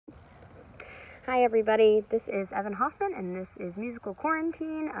Hi everybody, this is Evan Hoffman and this is Musical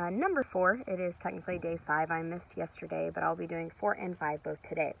Quarantine number 4. It is technically day 5. I missed yesterday, but I'll be doing 4 and 5 both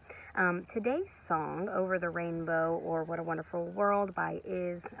today. Today's song, Over the Rainbow or What a Wonderful World by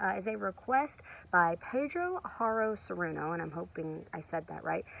is a request by Pedro Haro Ceruno, and I'm hoping I said that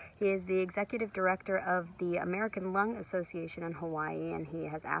right. He is the executive director of the American Lung Association in Hawaii, and he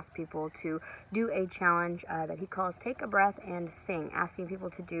has asked people to do a challenge that he calls Take a Breath and Sing, asking people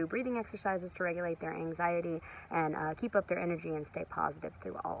to do breathing exercises to regulate their anxiety and keep up their energy and stay positive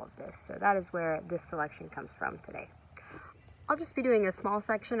through all of this. So that is where this selection comes from today. I'll just be doing a small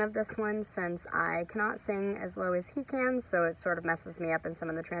section of this one since I cannot sing as low as he can, so it sort of messes me up in some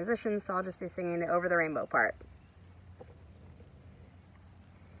of the transitions, so I'll just be singing the Over the Rainbow part.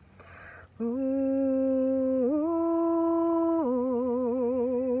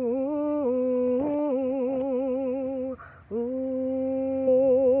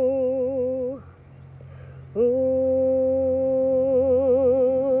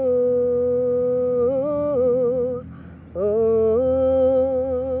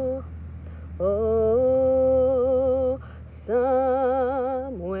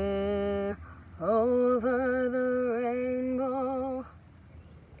 Somewhere over the rainbow,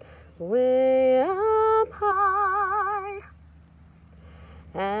 way up high,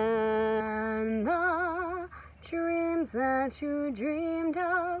 and the dreams that you dreamed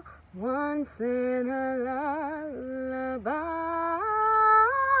of once in a lullaby.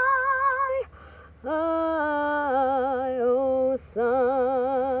 Oh,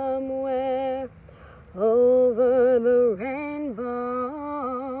 somewhere over the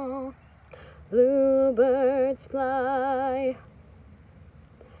rainbow, bluebirds fly,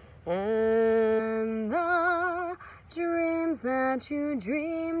 and the dreams that you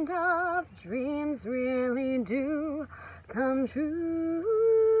dreamed of, dreams really do come true.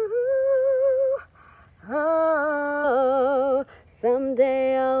 Oh,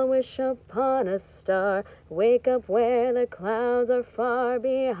 someday I'll wish upon a star, wake up where the clouds are far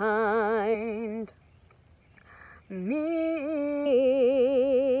behind me,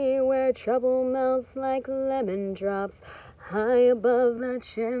 where trouble melts like lemon drops high above the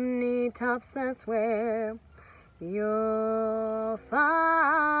chimney tops. That's where you'll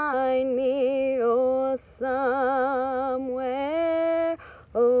find me. Oh, somewhere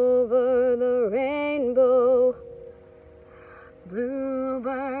over the rainbow,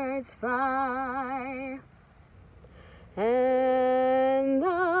 bluebirds fly, and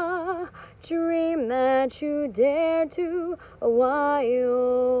the dream that you dare to, why,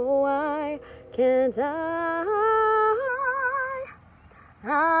 oh, why can't I?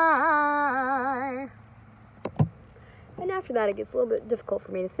 And after that, it gets a little bit difficult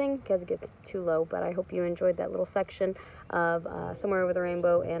for me to sing because it gets too low, but I hope you enjoyed that little section of Somewhere Over the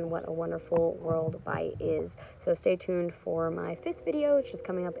Rainbow and What a Wonderful World by Is. So stay tuned for my 5th video, which is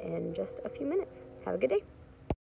coming up in just a few minutes. Have a good day.